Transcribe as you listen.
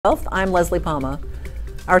Health. I'm Leslie Palma.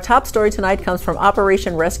 Our top story tonight comes from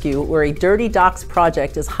Operation Rescue, where a Dirty Docs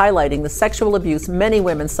project is highlighting the sexual abuse many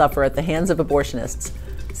women suffer at the hands of abortionists.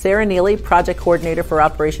 Sarah Neely, project coordinator for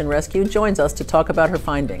Operation Rescue, joins us to talk about her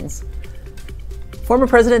findings. Former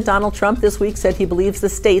President Donald Trump this week said he believes the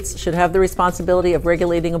states should have the responsibility of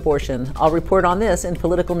regulating abortion. I'll report on this in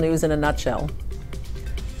Political News in a nutshell.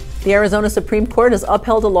 The Arizona Supreme Court has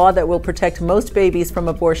upheld a law that will protect most babies from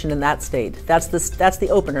abortion in that state. That's the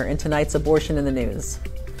opener in tonight's Abortion in the News.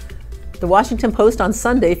 The Washington Post on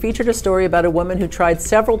Sunday featured a story about a woman who tried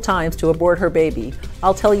several times to abort her baby.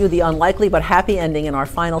 I'll tell you the unlikely but happy ending in our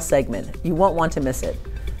final segment. You won't want to miss it.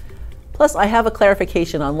 Plus, I have a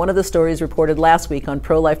clarification on one of the stories reported last week on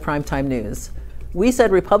Pro-Life Primetime News. We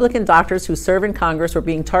said Republican doctors who serve in Congress were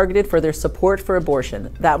being targeted for their support for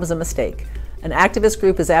abortion. That was a mistake. An activist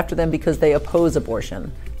group is after them because they oppose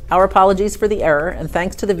abortion. Our apologies for the error, and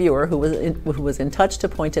thanks to the viewer who was in touch to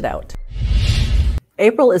point it out.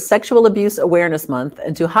 April is Sexual Abuse Awareness Month,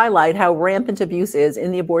 and to highlight how rampant abuse is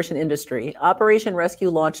in the abortion industry, Operation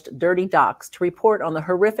Rescue launched Dirty Docs to report on the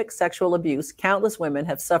horrific sexual abuse countless women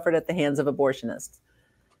have suffered at the hands of abortionists.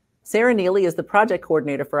 Sarah Neely is the project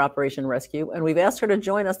coordinator for Operation Rescue, and we've asked her to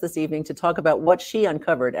join us this evening to talk about what she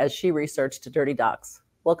uncovered as she researched Dirty Docs.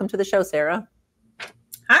 Welcome to the show, Sarah.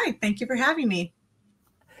 Hi, thank you for having me.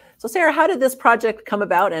 So Sarah, how did this project come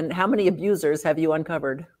about and how many abusers have you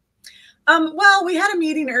uncovered? Well, we had a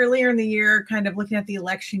meeting earlier in the year, kind of looking at the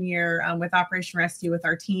election year with Operation Rescue with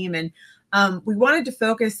our team. And we wanted to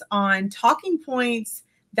focus on talking points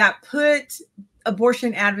that put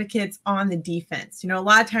abortion advocates on the defense. You know, a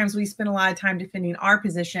lot of times we spend a lot of time defending our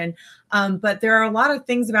position, but there are a lot of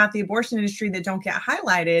things about the abortion industry that don't get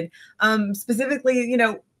highlighted. Specifically, you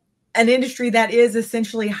know, an industry that is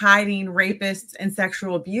essentially hiding rapists and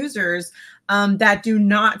sexual abusers that do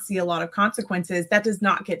not see a lot of consequences. That does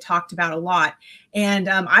not get talked about a lot. And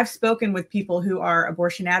I've spoken with people who are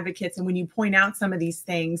abortion advocates, and when you point out some of these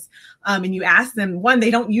things and you ask them, one, they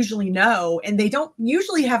don't usually know, and they don't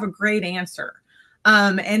usually have a great answer.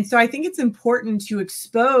 And so I think it's important to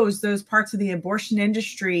expose those parts of the abortion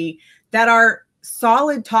industry that are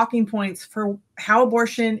solid talking points for how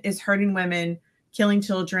abortion is hurting women, killing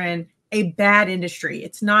children, a bad industry.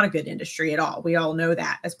 It's not a good industry at all. We all know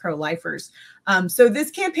that as pro-lifers. So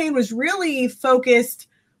this campaign was really focused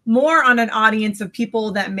more on an audience of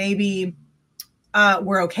people that maybe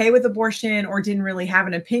were okay with abortion or didn't really have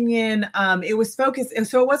an opinion. It was focused, and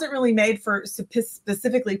so it wasn't really made for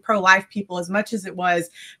specifically pro-life people as much as it was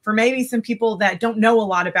for maybe some people that don't know a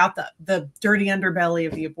lot about the dirty underbelly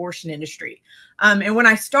of the abortion industry. And when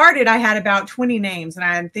I started, I had about 20 names, and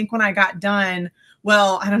I think when I got done,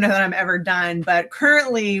 well, I don't know that I'm ever done, but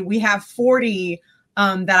currently we have 40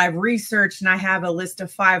 that I've researched, and I have a list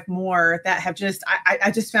of 5 more that have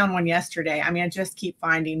I just found one yesterday. I mean, I just keep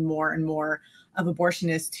finding more and more of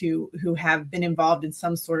abortionists who have been involved in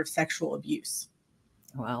some sort of sexual abuse.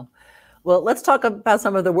 Wow. Well, let's talk about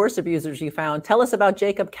some of the worst abusers you found. Tell us about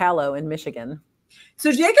Jacob Callow in Michigan.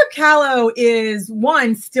 So Jacob Callow is,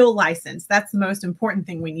 one, still licensed. That's the most important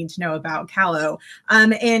thing we need to know about Callow.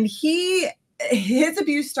 And his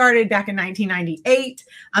abuse started back in 1998.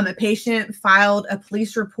 A patient filed a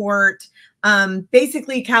police report.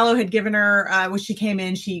 Basically, Callow had given her, when she came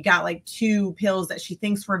in, she got like 2 pills that she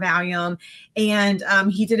thinks were Valium. And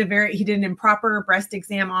he did an improper breast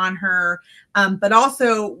exam on her. But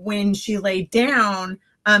also when she laid down,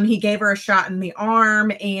 he gave her a shot in the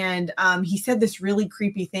arm, and he said this really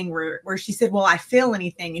creepy thing where she said, "Well, I feel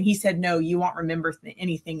anything?" And he said, "No, you won't remember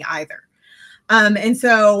anything either." And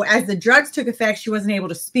so as the drugs took effect, she wasn't able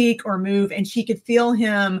to speak or move, and she could feel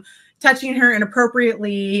him touching her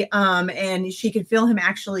inappropriately. And she could feel him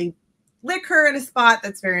actually lick her in a spot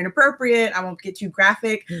that's very inappropriate. I won't get too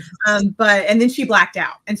graphic. And then she blacked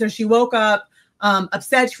out. And so she woke up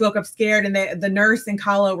upset. She woke up scared, and the nurse and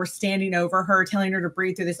Callow were standing over her, telling her to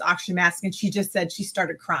breathe through this oxygen mask. And she just said she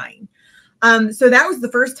started crying. So that was the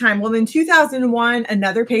first time. Well, in 2001,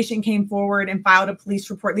 another patient came forward and filed a police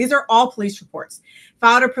report. These are all police reports.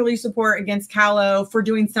 Filed a police report against Callow for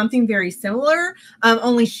doing something very similar,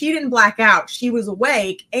 only she didn't black out. She was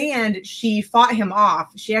awake, and she fought him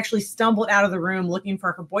off. She actually stumbled out of the room looking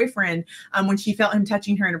for her boyfriend when she felt him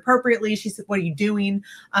touching her inappropriately. She said, "What are you doing?"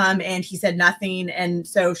 And he said nothing. And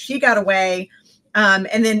so she got away.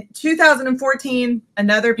 And then 2014,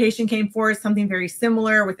 another patient came forward, something very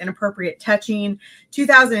similar with inappropriate touching.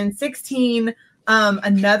 2016,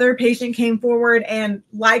 another patient came forward, and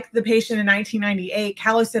like the patient in 1998,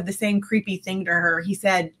 Callow said the same creepy thing to her. He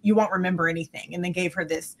said, "You won't remember anything," and then gave her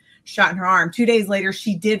this shot in her arm. 2 days later,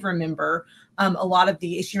 she did remember. a lot of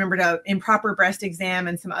the, she remembered an improper breast exam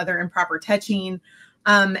and some other improper touching.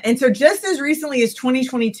 And so just as recently as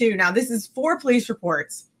 2022, now this is 4 police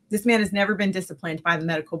reports. This man has never been disciplined by the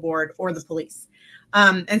medical board or the police.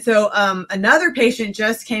 And so another patient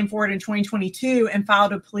just came forward in 2022 and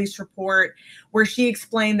filed a police report where she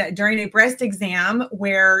explained that during a breast exam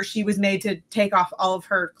where she was made to take off all of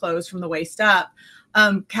her clothes from the waist up,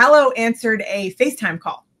 Callow answered a FaceTime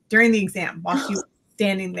call during the exam while she was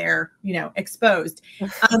standing there, you know, exposed.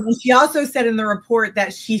 And she also said in the report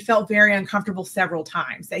that she felt very uncomfortable several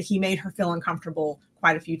times, that he made her feel uncomfortable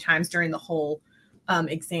quite a few times during the whole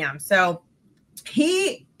exam. So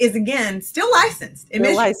he is, again, still licensed.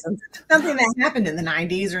 Still licensed. Something that happened in the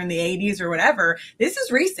 90s or in the 80s or whatever. This is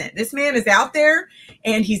recent. This man is out there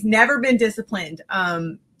and he's never been disciplined.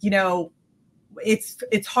 You know,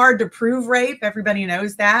 it's hard to prove rape. Everybody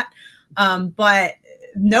knows that. But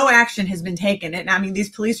no action has been taken. And I mean, these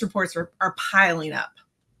police reports are piling up.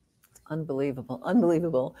 Unbelievable.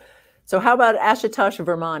 Unbelievable. So how about Ashutosh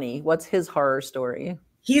Vermani? What's his horror story?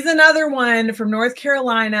 He's another one from North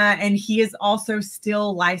Carolina, and he is also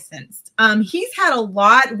still licensed. He's had a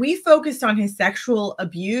lot. We focused on his sexual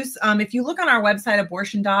abuse. If you look on our website,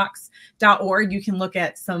 abortiondocs.org, you can look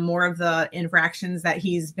at some more of the infractions that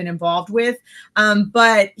he's been involved with.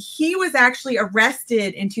 But he was actually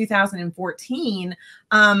arrested in 2014.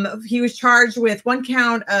 He was charged with 1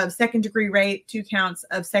 count of second-degree rape, 2 counts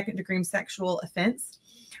of second-degree sexual offense.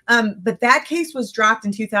 But that case was dropped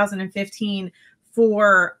in 2015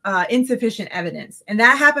 for insufficient evidence. And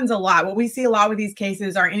that happens a lot. What we see a lot with these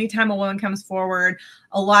cases are anytime a woman comes forward,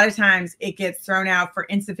 a lot of times it gets thrown out for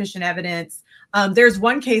insufficient evidence. There's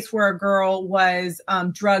one case where a girl was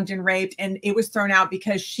drugged and raped, and it was thrown out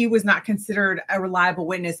because she was not considered a reliable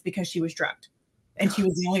witness because she was drugged and she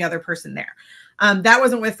was the only other person there. That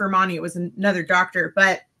wasn't with Vermani, it was another doctor.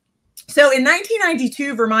 But so in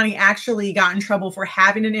 1992, Vermani actually got in trouble for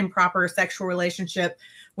having an improper sexual relationship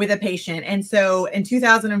with a patient. And so in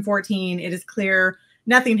 2014, it is clear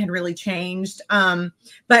nothing had really changed. But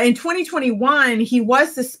in 2021, he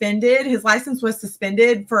was suspended. His license was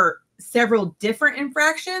suspended for several different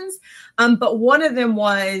infractions. But one of them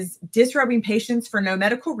was disrobing patients for no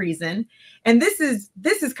medical reason. And this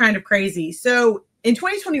is kind of crazy. So in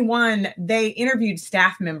 2021, they interviewed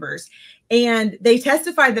staff members, and they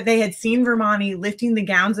testified that they had seen Vermani lifting the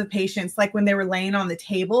gowns of patients. Like when they were laying on the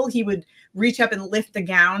table, he would reach up and lift the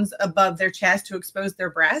gowns above their chest to expose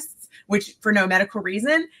their breasts, which for no medical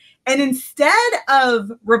reason. And instead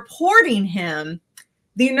of reporting him,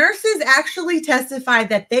 the nurses actually testified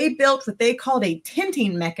that they built what they called a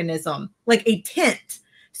tinting mechanism, like a tint,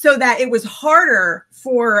 so that it was harder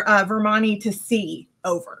for Vermani to see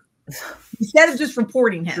over. Instead of just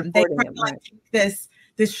reporting him, they tried to like this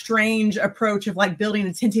strange approach of like building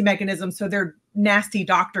a tinting mechanism so their nasty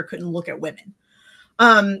doctor couldn't look at women.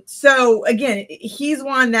 So again, he's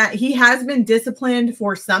one that he has been disciplined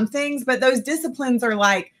for some things, but those disciplines are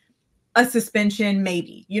like a suspension,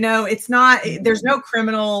 maybe, you know, it's not, there's no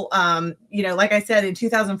criminal, you know, like I said, in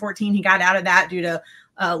 2014, he got out of that due to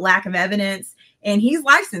lack of evidence, and he's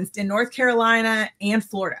licensed in North Carolina and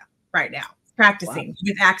Florida right now, practicing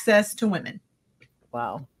with access to women.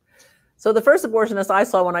 Wow. So the first abortionist I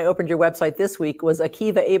saw when I opened your website this week was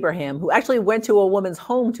Akiva Abraham, who actually went to a woman's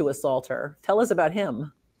home to assault her. Tell us about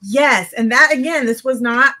him. Yes. And that, again, this was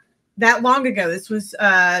not that long ago. This was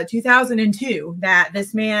 2002 that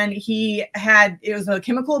this man, it was a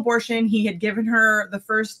chemical abortion. He had given her the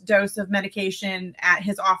first dose of medication at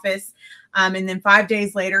his office. And then 5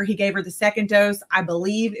 days later, he gave her the second dose. I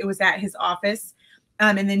believe it was at his office.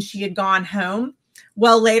 And then she had gone home.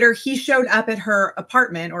 Well, later he showed up at her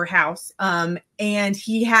apartment or house, and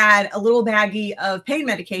he had a little baggie of pain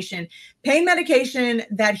medication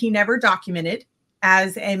that he never documented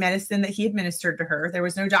as a medicine that he administered to her. There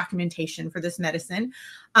was no documentation for this medicine.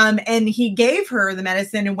 And he gave her the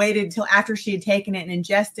medicine and waited until after she had taken it and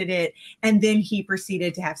ingested it. And then he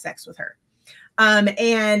proceeded to have sex with her. And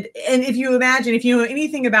if you imagine, if you know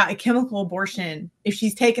anything about a chemical abortion, if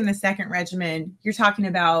she's taken the second regimen, you're talking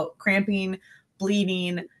about cramping,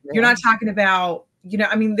 bleeding. Yeah. You're not talking about, you know,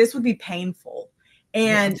 I mean, this would be painful.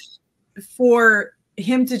 And for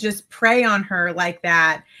him to just prey on her like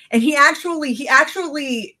that. And he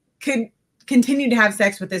actually could continue to have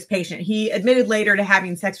sex with this patient. He admitted later to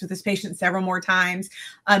having sex with this patient several more times,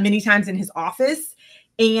 many times in his office.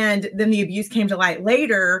 And then the abuse came to light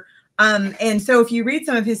later. And so if you read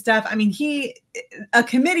some of his stuff, I mean, a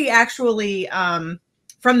committee actually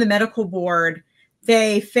from the medical board,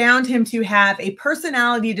 they found him to have a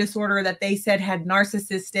personality disorder that they said had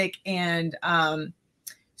narcissistic and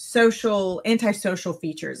antisocial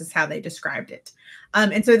features is how they described it.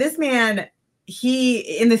 And so this man, he,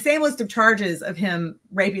 in the same list of charges of him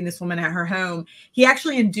raping this woman at her home, he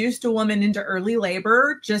actually induced a woman into early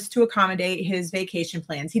labor just to accommodate his vacation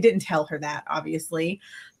plans. He didn't tell her that, obviously.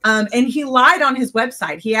 And he lied on his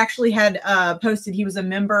website. He actually had posted he was a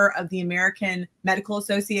member of the American Medical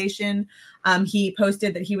Association. He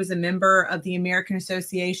posted that he was a member of the American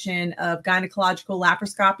Association of Gynecological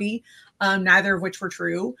Laparoscopy, neither of which were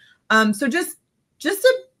true. So just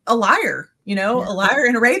a liar, you know, a liar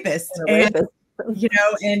and a rapist. You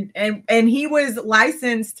know, and he was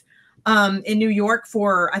licensed in New York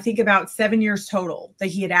for, I think, about 7 years total that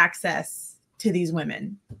he had access to these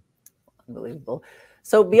women. Unbelievable.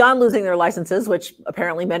 So beyond losing their licenses, which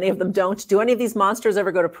apparently many of them don't, do any of these monsters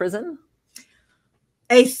ever go to prison?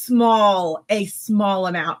 A small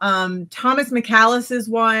amount. Thomas McCallis is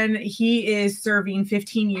one. He is serving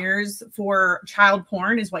 15 years for child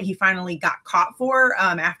porn is what he finally got caught for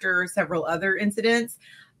after several other incidents.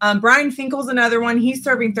 Brian Finkel's another one. He's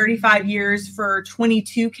serving 35 years for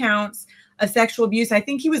 22 counts of sexual abuse. I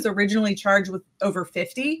think he was originally charged with over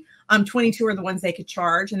 50. 22 are the ones they could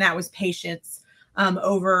charge, and that was patients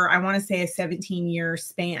over, I want to say, a 17-year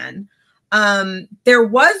span. There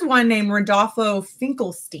was one named Rodolfo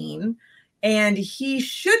Finkelstein, and he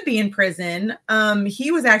should be in prison.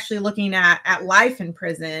 He was actually looking at life in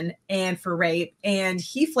prison and for rape, and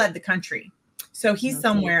he fled the country. So he's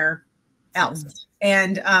somewhere else.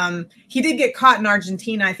 And he did get caught in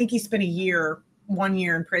Argentina. I think he spent 1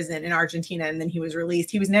 year in prison in Argentina, and then he was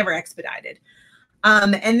released. He was never expedited.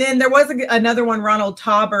 And then there was another one, Ronald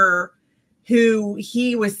Tauber, who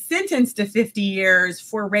he was sentenced to 50 years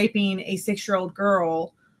for raping a 6-year-old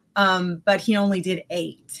girl, but he only did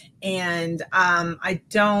 8. And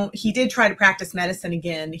he did try to practice medicine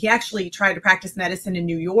again. He actually tried to practice medicine in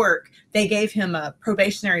New York. They gave him a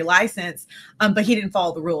probationary license, but he didn't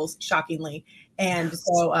follow the rules, shockingly. And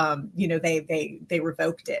so, you know, they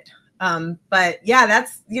revoked it. But yeah,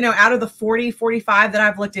 that's, you know, out of the 40, 45 that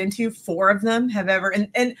I've looked into, 4 of them have ever,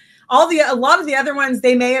 and a lot of the other ones,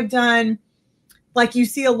 they may have done, like you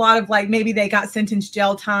see a lot of, like, maybe they got sentenced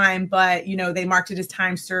jail time, but, you know, they marked it as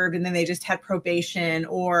time served and then they just had probation,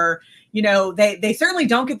 or, you know, they certainly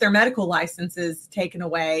don't get their medical licenses taken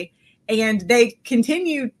away, and they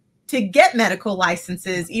continue to get medical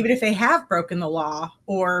licenses even if they have broken the law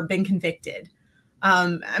or been convicted.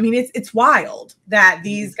 I mean, it's wild that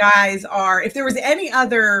these guys are, if there was any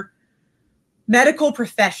other medical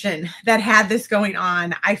profession that had this going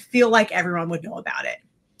on, I feel like everyone would know about it.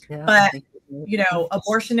 Yeah, but, you know,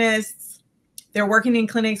 abortionists, they're working in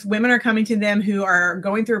clinics. Women are coming to them who are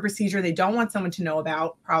going through a procedure they don't want someone to know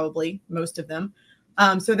about, probably most of them.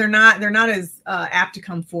 So they're not as apt to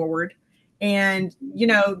come forward. And, you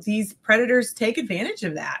know, these predators take advantage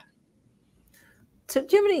of that. So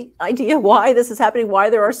do you have any idea why this is happening? Why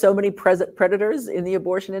there are so many predators in the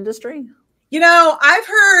abortion industry? You know, I've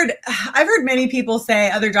heard many people say,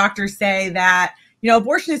 other doctors say that, you know,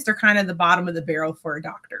 abortionists are kind of the bottom of the barrel for a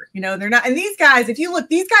doctor. You know, they're not. And these guys, if you look,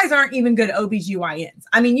 these guys aren't even good OBGYNs.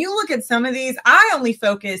 I mean, you look at some of these, I only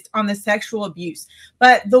focused on the sexual abuse,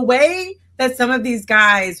 but the way that some of these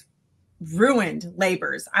guys ruined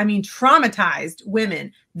labors, I mean, traumatized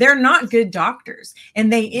women, they're not good doctors.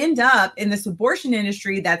 And they end up in this abortion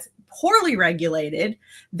industry that's poorly regulated,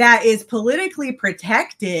 that is politically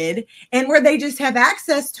protected, and where they just have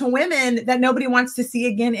access to women that nobody wants to see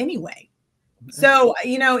again anyway. So,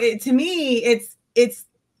 you know, to me, it's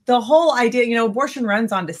the whole idea, you know, abortion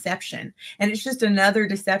runs on deception, and it's just another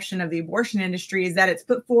deception of the abortion industry, is that it's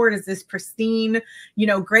put forward as this pristine, you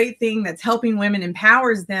know, great thing that's helping women,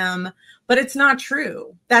 empowers them, but it's not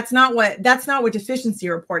true. That's not what deficiency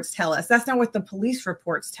reports tell us. That's not what the police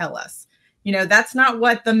reports tell us. You know, that's not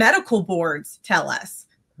what the medical boards tell us,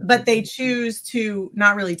 but they choose to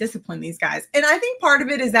not really discipline these guys. And I think part of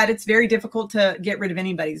it is that it's very difficult to get rid of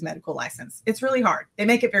anybody's medical license. It's really hard. They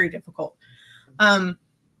make it very difficult.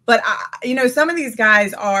 But you know, some of these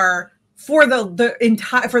guys are, for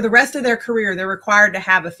the rest of their career, they're required to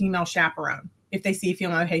have a female chaperone if they see a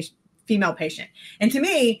female patient. And to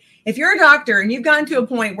me, if you're a doctor and you've gotten to a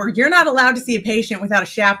point where you're not allowed to see a patient without a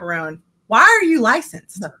chaperone, why are you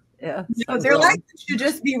licensed? Yeah, you know, their license should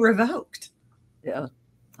just be revoked. Yeah,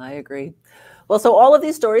 I agree. Well, so all of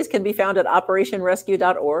these stories can be found at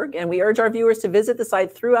operationrescue.org, and we urge our viewers to visit the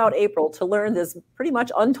site throughout April to learn this pretty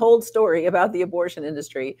much untold story about the abortion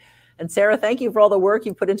industry. And Sarah, thank you for all the work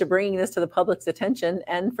you put into bringing this to the public's attention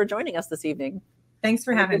and for joining us this evening. Thanks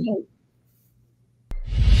for having me.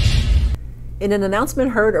 In an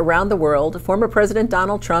announcement heard around the world, former President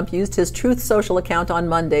Donald Trump used his Truth Social account on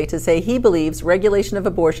Monday to say he believes regulation of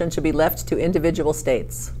abortion should be left to individual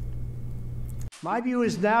states. My view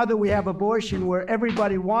is now that we have abortion where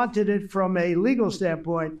everybody wanted it from a legal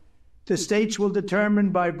standpoint, the states will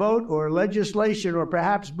determine by vote or legislation or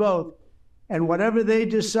perhaps both, and whatever they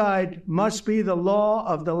decide must be the law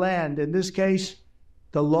of the land, in this case,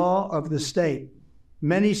 the law of the state.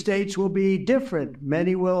 Many states will be different.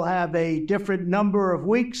 Many will have a different number of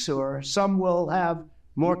weeks, or some will have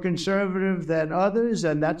more conservative than others,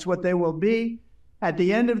 and that's what they will be. At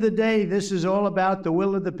the end of the day, this is all about the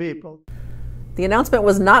will of the people. The announcement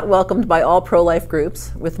was not welcomed by all pro-life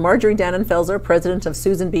groups, with Marjorie Dannenfelser, president of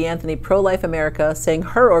Susan B. Anthony Pro-Life America, saying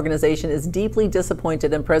her organization is deeply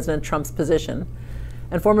disappointed in President Trump's position,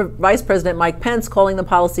 and former Vice President Mike Pence calling the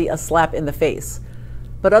policy a slap in the face.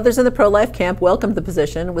 But others in the pro-life camp welcomed the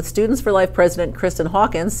position, with Students for Life President Kristen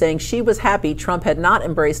Hawkins saying she was happy Trump had not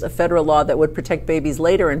embraced a federal law that would protect babies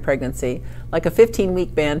later in pregnancy, like a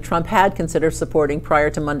 15-week ban Trump had considered supporting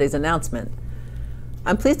prior to Monday's announcement.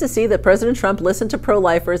 I'm pleased to see that President Trump listened to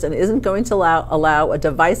pro-lifers and isn't going to allow a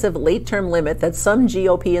divisive late-term limit that some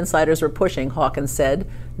GOP insiders were pushing, Hawkins said,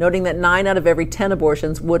 noting that 9 out of every 10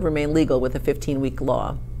 abortions would remain legal with a 15-week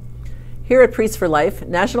law. Here at Priests for Life,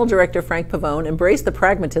 National Director Frank Pavone embraced the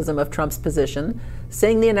pragmatism of Trump's position,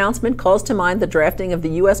 saying the announcement calls to mind the drafting of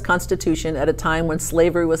the U.S. Constitution at a time when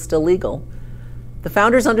slavery was still legal. The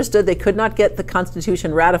founders understood they could not get the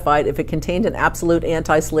Constitution ratified if it contained an absolute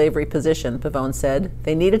anti-slavery position, Pavone said.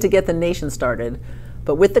 They needed to get the nation started.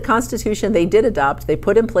 But with the Constitution they did adopt, they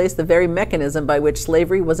put in place the very mechanism by which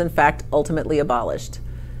slavery was in fact ultimately abolished.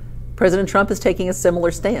 President Trump is taking a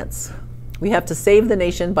similar stance. We have to save the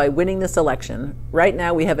nation by winning this election. Right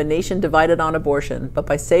now we have a nation divided on abortion, but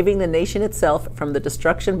by saving the nation itself from the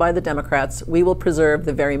destruction by the Democrats, we will preserve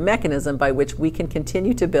the very mechanism by which we can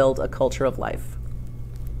continue to build a culture of life.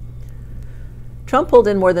 Trump pulled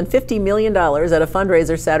in more than $50 million at a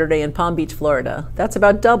fundraiser Saturday in Palm Beach, Florida. That's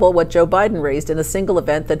about double what Joe Biden raised in a single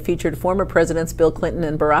event that featured former Presidents Bill Clinton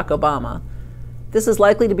and Barack Obama. This is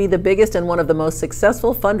likely to be the biggest and one of the most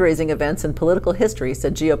successful fundraising events in political history,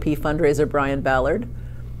 said GOP fundraiser Brian Ballard.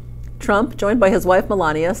 Trump, joined by his wife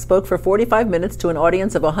Melania, spoke for 45 minutes to an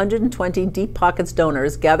audience of 120 Deep Pockets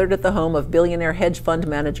donors gathered at the home of billionaire hedge fund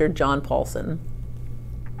manager John Paulson.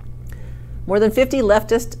 More than 50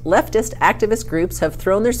 leftist activist groups have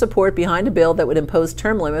thrown their support behind a bill that would impose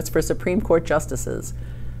term limits for Supreme Court justices.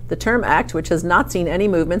 The Term Act, which has not seen any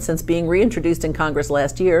movement since being reintroduced in Congress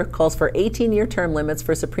last year, calls for 18-year term limits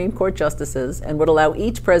for Supreme Court justices and would allow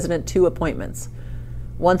each president 2 appointments.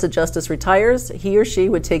 Once a justice retires, he or she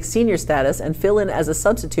would take senior status and fill in as a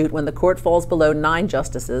substitute when the court falls below 9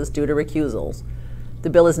 justices due to recusals. The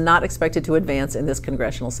bill is not expected to advance in this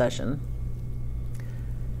congressional session.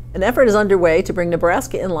 An effort is underway to bring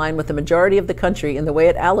Nebraska in line with the majority of the country in the way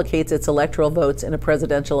it allocates its electoral votes in a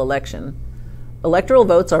presidential election. Electoral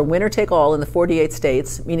votes are winner-take-all in the 48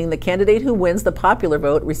 states, meaning the candidate who wins the popular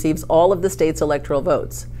vote receives all of the state's electoral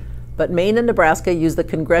votes. But Maine and Nebraska use the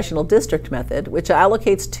congressional district method, which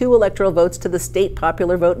allocates 2 electoral votes to the state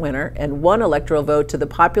popular vote winner and 1 electoral vote to the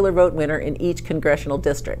popular vote winner in each congressional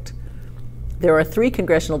district. There are 3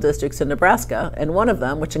 congressional districts in Nebraska, and one of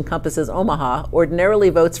them, which encompasses Omaha, ordinarily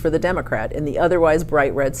votes for the Democrat in the otherwise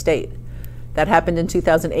bright red state. That happened in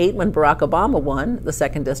 2008 when Barack Obama won the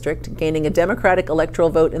 2nd district, gaining a Democratic electoral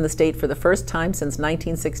vote in the state for the first time since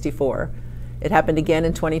 1964. It happened again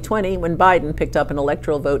in 2020 when Biden picked up an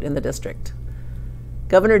electoral vote in the district.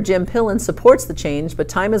 Governor Jim Pillen supports the change, but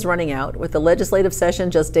time is running out, with the legislative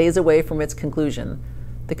session just days away from its conclusion.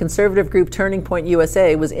 The conservative group Turning Point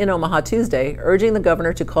USA was in Omaha Tuesday, urging the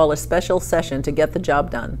governor to call a special session to get the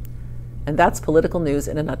job done. And that's political news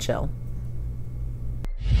in a nutshell.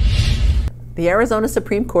 The Arizona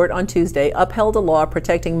Supreme Court on Tuesday upheld a law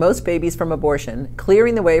protecting most babies from abortion,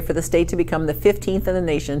 clearing the way for the state to become the 15th in the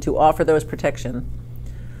nation to offer those protection.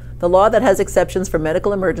 The law that has exceptions for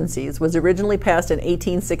medical emergencies was originally passed in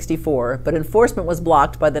 1864, but enforcement was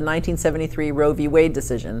blocked by the 1973 Roe v. Wade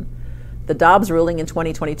decision. The Dobbs ruling in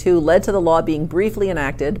 2022 led to the law being briefly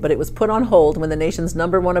enacted, but it was put on hold when the nation's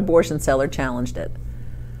 #1 abortion seller challenged it.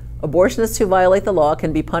 Abortionists who violate the law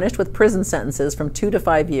can be punished with prison sentences from 2 to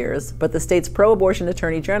 5 years, but the state's pro-abortion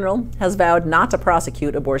attorney general has vowed not to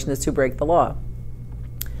prosecute abortionists who break the law.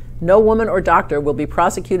 No woman or doctor will be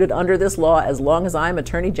prosecuted under this law as long as I'm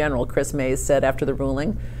Attorney General, Chris Mays said after the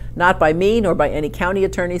ruling. Not by me nor by any county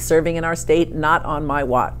attorney serving in our state, not on my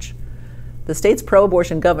watch. The state's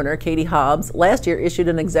pro-abortion governor, Katie Hobbs, last year issued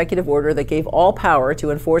an executive order that gave all power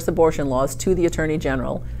to enforce abortion laws to the Attorney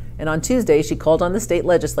General, and on Tuesday she called on the state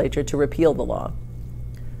legislature to repeal the law.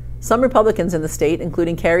 Some Republicans in the state,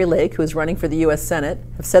 including Carrie Lake, who is running for the U.S. Senate,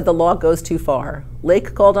 have said the law goes too far.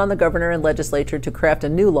 Lake called on the governor and legislature to craft a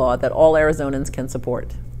new law that all Arizonans can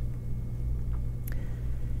support.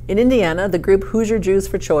 In Indiana, the group Hoosier Jews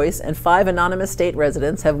for Choice and 5 anonymous state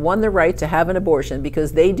residents have won the right to have an abortion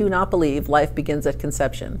because they do not believe life begins at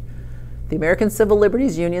conception. The American Civil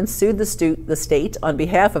Liberties Union sued the state on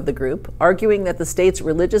behalf of the group, arguing that the state's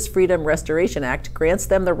Religious Freedom Restoration Act grants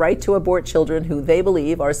them the right to abort children who they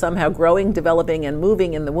believe are somehow growing, developing, and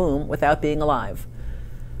moving in the womb without being alive.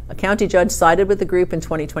 A county judge sided with the group in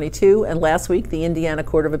 2022, and last week the Indiana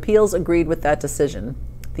Court of Appeals agreed with that decision.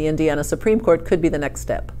 The Indiana Supreme Court could be the next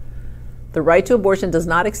step. The right to abortion does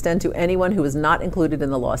not extend to anyone who is not included in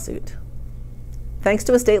the lawsuit. Thanks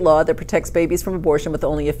to a state law that protects babies from abortion with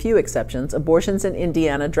only a few exceptions, abortions in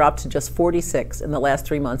Indiana dropped to just 46 in the last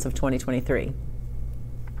 3 months of 2023.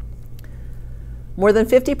 More than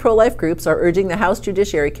 50 pro-life groups are urging the House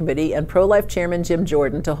Judiciary Committee and pro-life chairman Jim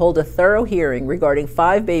Jordan to hold a thorough hearing regarding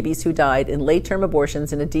 5 babies who died in late-term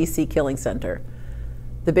abortions in a D.C. killing center.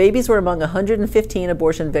 The babies were among 115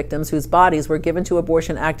 abortion victims whose bodies were given to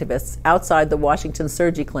abortion activists outside the Washington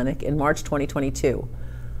Surgery Clinic in March 2022.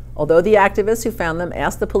 Although the activists who found them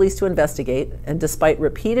asked the police to investigate, and despite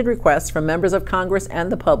repeated requests from members of Congress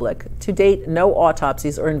and the public, to date no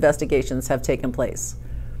autopsies or investigations have taken place.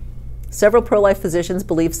 Several pro-life physicians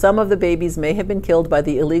believe some of the babies may have been killed by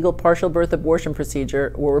the illegal partial birth abortion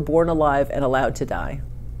procedure or were born alive and allowed to die.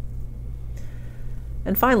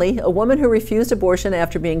 And finally, a woman who refused abortion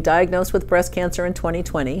after being diagnosed with breast cancer in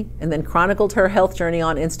 2020 and then chronicled her health journey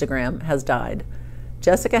on Instagram has died.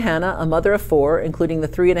 Jessica Hanna, a mother of 4, including the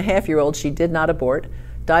 3.5-year-old she did not abort,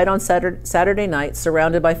 died on Saturday night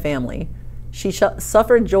surrounded by family. She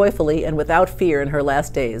suffered joyfully and without fear in her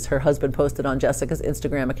last days, her husband posted on Jessica's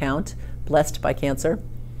Instagram account, blessed by cancer.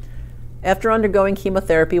 After undergoing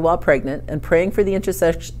chemotherapy while pregnant and praying for the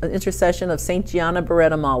intercession of St. Gianna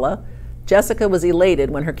Beretta Mala, Jessica was elated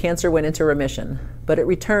when her cancer went into remission, but it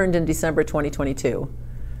returned in December 2022.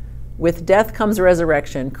 With death comes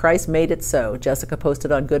resurrection. Christ made it so, Jessica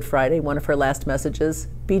posted on Good Friday, one of her last messages.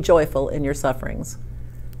 Be joyful in your sufferings.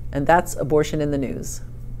 And that's Abortion in the News.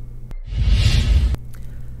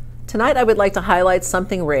 Tonight I would like to highlight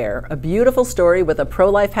something rare, a beautiful story with a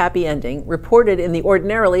pro-life happy ending reported in the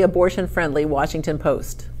ordinarily abortion-friendly Washington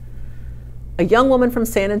Post. A young woman from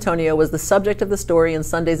San Antonio was the subject of the story in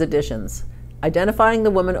Sunday's editions. Identifying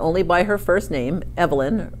the woman only by her first name,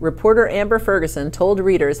 Evelyn, reporter Amber Ferguson told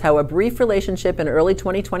readers how a brief relationship in early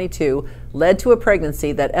 2022 led to a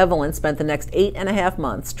pregnancy that Evelyn spent the next 8.5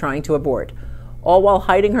 months trying to abort, all while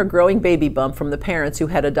hiding her growing baby bump from the parents who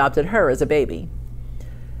had adopted her as a baby.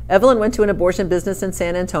 Evelyn went to an abortion business in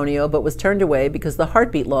San Antonio but was turned away because the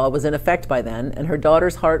heartbeat law was in effect by then and her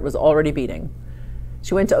daughter's heart was already beating.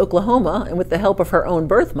 She went to Oklahoma and, with the help of her own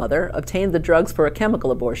birth mother, obtained the drugs for a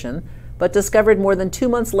chemical abortion, but discovered more than 2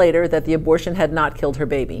 months later that the abortion had not killed her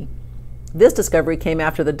baby. This discovery came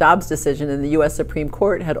after the Dobbs decision in the U.S. Supreme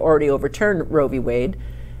Court had already overturned Roe v. Wade,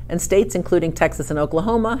 and states, including Texas and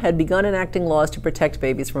Oklahoma, had begun enacting laws to protect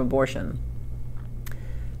babies from abortion.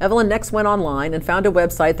 Evelyn next went online and found a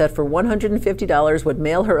website that for $150 would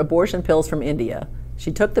mail her abortion pills from India.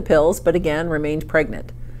 She took the pills, but again remained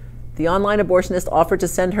pregnant. The online abortionist offered to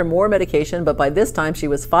send her more medication, but by this time she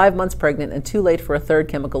was 5 months pregnant and too late for a third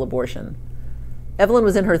chemical abortion. Evelyn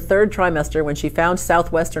was in her 3rd trimester when she found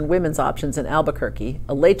Southwestern Women's Options in Albuquerque,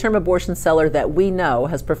 a late-term abortion seller that we know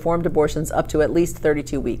has performed abortions up to at least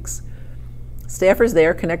 32 weeks. Staffers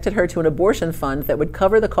there connected her to an abortion fund that would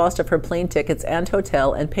cover the cost of her plane tickets and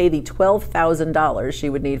hotel and pay the $12,000 she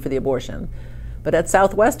would need for the abortion. But at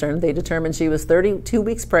Southwestern, they determined she was 32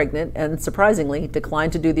 weeks pregnant and, surprisingly,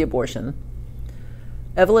 declined to do the abortion.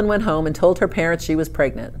 Evelyn went home and told her parents she was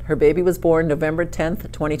pregnant. Her baby was born November 10,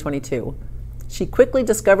 2022. She quickly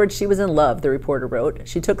discovered she was in love, the reporter wrote.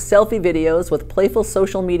 She took selfie videos with playful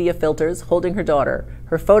social media filters holding her daughter.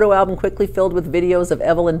 Her photo album quickly filled with videos of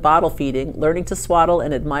Evelyn bottle feeding, learning to swaddle,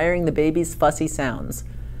 and admiring the baby's fussy sounds.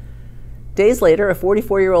 Days later, a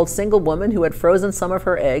 44-year-old single woman who had frozen some of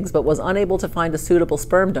her eggs but was unable to find a suitable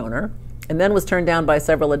sperm donor, and then was turned down by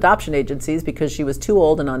several adoption agencies because she was too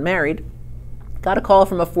old and unmarried, got a call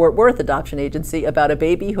from a Fort Worth adoption agency about a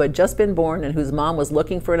baby who had just been born and whose mom was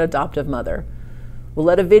looking for an adoptive mother. We'll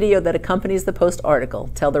let a video that accompanies the Post article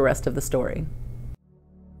tell the rest of the story.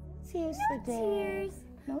 Tears today.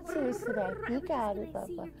 No tears today. You got it,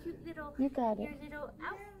 Bubba. You got it.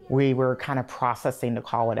 We were kind of processing the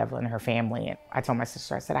call with Evelyn and her family. And I told my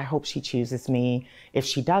sister, I said, I hope she chooses me. If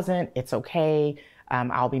she doesn't, it's okay.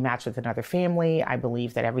 I'll be matched with another family. I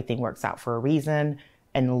believe that everything works out for a reason.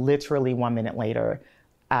 And literally 1 minute later,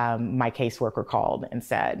 my caseworker called and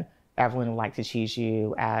said, Evelyn would like to choose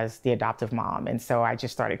you as the adoptive mom. And so I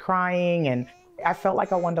just started crying, and I felt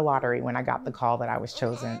like I won the lottery when I got the call that I was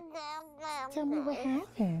chosen. Tell me what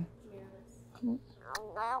happened.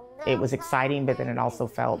 It was exciting, but then it also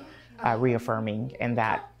felt reaffirming, and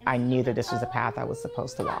that I knew that this was a path I was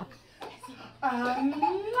supposed to walk.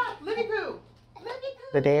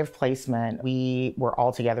 The day of placement, we were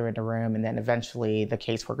all together in the room, and then eventually the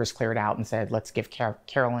caseworkers cleared out and said, let's give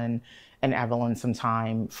Carolyn and Evelyn some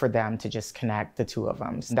time for them to just connect, the two of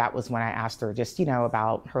them. So that was when I asked her just,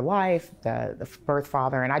 about her life, the birth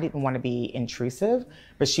father, and I didn't want to be intrusive,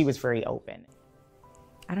 but she was very open.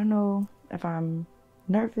 I don't know if I'm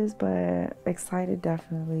nervous, but excited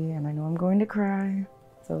definitely, and I know I'm going to cry.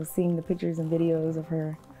 So seeing the pictures and videos of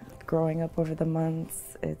her growing up over the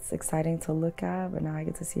months, it's exciting to look at, but now I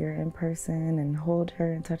get to see her in person and hold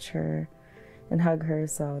her and touch her and hug her,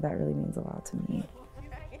 so that really means a lot to me.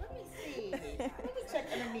 Let me check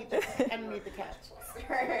underneath the couch.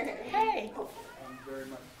 Hey.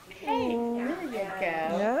 Hey, there you go.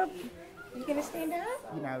 Yep. You gonna stand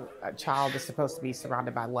up? A child is supposed to be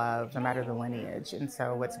surrounded by love, no matter the lineage. And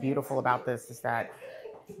so what's beautiful about this is that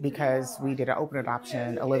because we did an open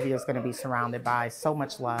adoption, Olivia's gonna be surrounded by so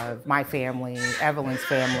much love. My family, Evelyn's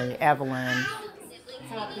family, Evelyn.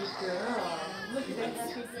 Happy girl. Look at that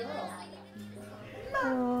happy girl.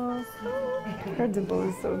 Oh, her dimple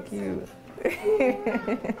is so cute.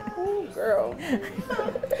 Oh, girl.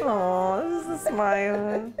 Oh, this is a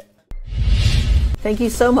smile. Thank you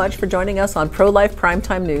so much for joining us on Pro-Life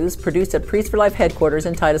Primetime News, produced at Priests for Life headquarters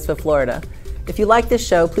in Titusville, Florida. If you like this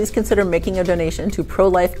show, please consider making a donation to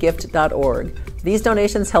prolifegift.org. These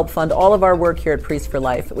donations help fund all of our work here at Priests for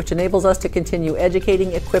Life, which enables us to continue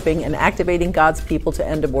educating, equipping, and activating God's people to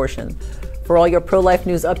end abortion. For all your pro-life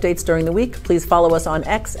news updates during the week, please follow us on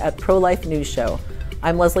X at Pro-Life News Show.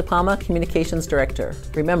 I'm Leslie Palma, Communications Director.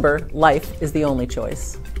 Remember, life is the only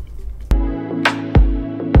choice.